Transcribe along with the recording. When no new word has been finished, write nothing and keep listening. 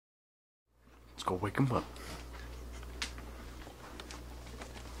Let's go wake him up.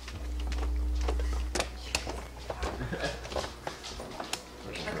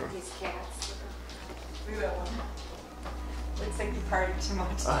 Look at these cats. Looks like you partied too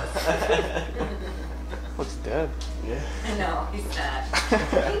much. Looks dead. Yeah. No, he's not.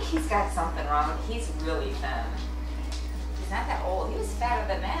 I think he's got something wrong. He's really thin. He's not that old. He was fatter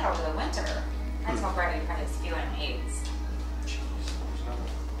than that over the winter. I told Brady he probably was feeling AIDS.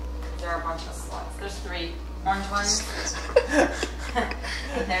 There are a bunch of sluts. There's 3 orange ones.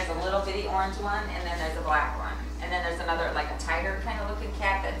 There's a little bitty orange one, and then there's a black one. And then there's another, like a tiger kind of looking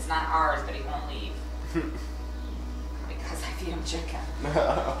cat that's not ours, but he won't leave. Because I feed him chicken. I don't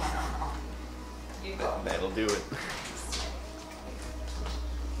know. You go. That'll do it.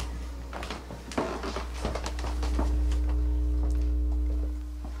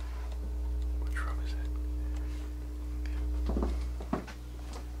 Which room is it?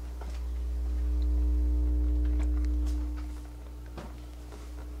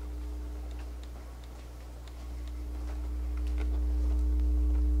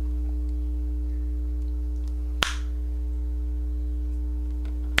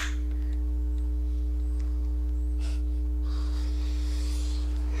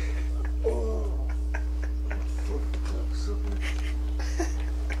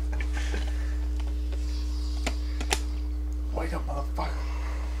 Wake up, motherfucker.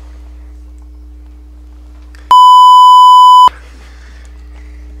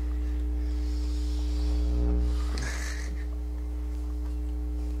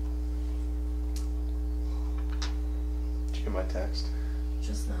 Did you get my text?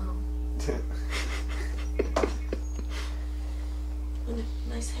 Just now.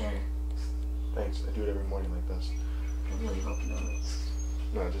 Nice hair. Thanks. I do it every morning like this. I really hope not.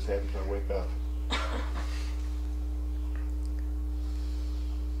 No, it just happens when I wake up.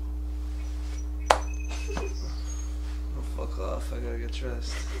 Oh, fuck off. I gotta get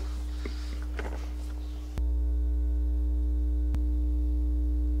dressed.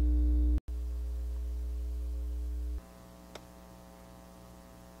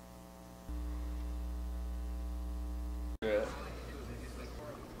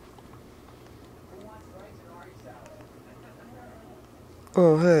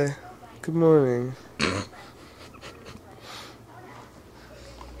 Oh, hey. Good morning.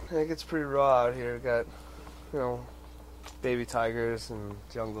 It gets pretty raw out here. Got, you know, baby tigers and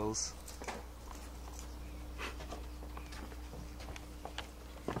jungles.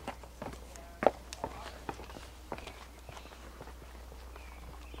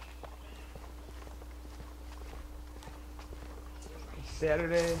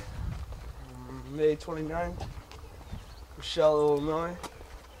 Saturday, May 29th, Rochelle, Illinois.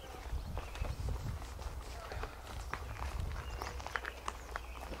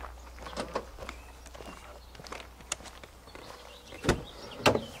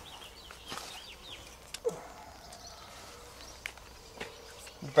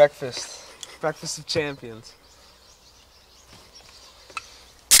 Breakfast of champions.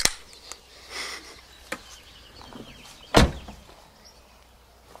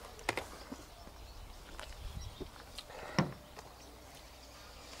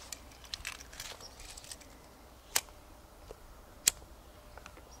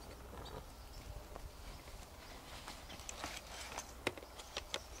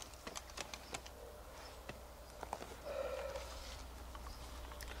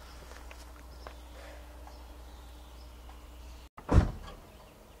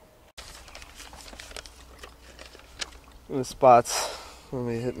 The spots I'm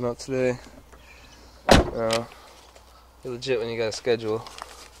gonna be hitting up today. You're legit when you got a schedule.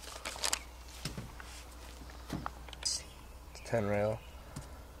 It's 10 rail.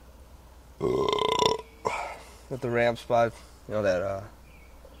 At the ramp spot, you know that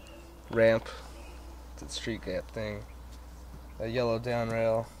ramp, that street gap thing, that yellow down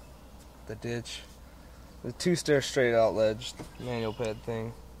rail, the ditch, the 2-stair straight out ledge, manual pad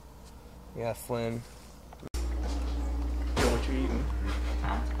thing. You got Flynn. What you eating?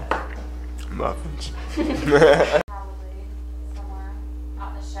 Muffins. Probably somewhere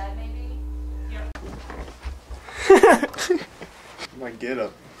out in the shed, maybe. My get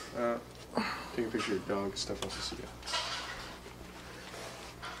up. Take a picture of your dog. Stuff else to see it.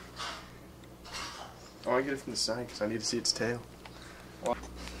 Oh, I get it from the side because I need to see its tail.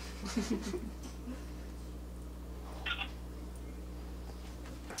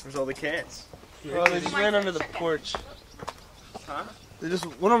 Where's all the cats? Oh, they just ran under the porch. Huh?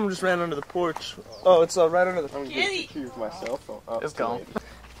 One of them just ran under the porch. Oh, it's right under the. I'm gonna get a picture of my cell phone. Oh, It's gone.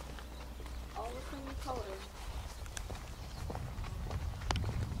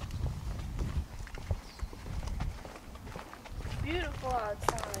 beautiful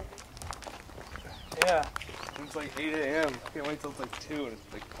outside. Yeah. It's like 8 a.m. Can't wait till it's like 2 and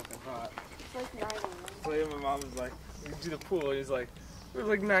it's like fucking hot. It's like 9 a.m. So yeah, my mom was like, we do the pool, and he's like, it was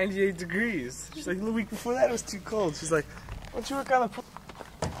like 98 degrees. She's like, the week before that it was too cold. She's like, why don't you work on the pool?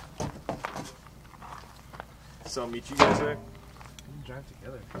 So I'll meet you guys there. We can drive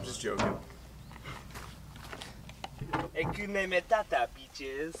together. I'm just joking. Ekune metata,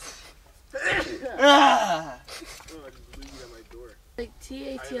 bitches. Ah! Like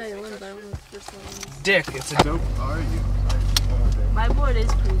TATION, but I don't know what the first one is. Dick, it's a dope. How are you? My board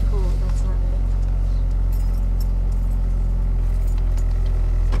is pretty cool, that's not it.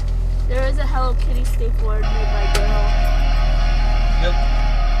 There is a Hello Kitty skateboard made by Daryl. Yep.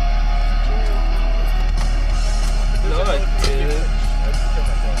 No, I did.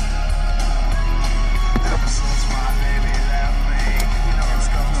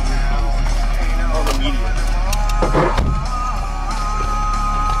 All the media.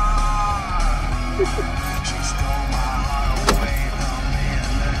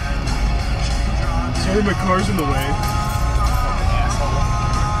 Sorry, my car's in the way.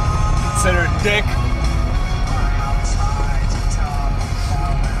 Consider it dick.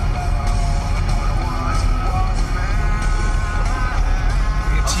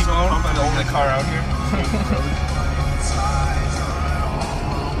 T-Bone, the only car out here.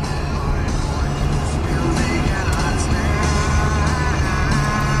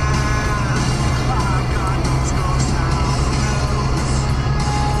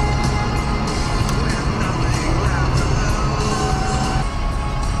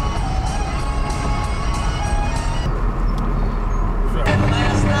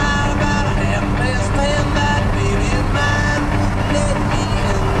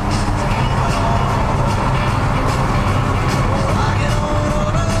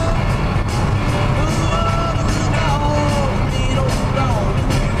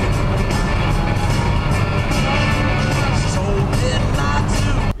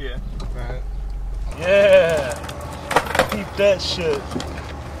 Yeah. Keep that shit.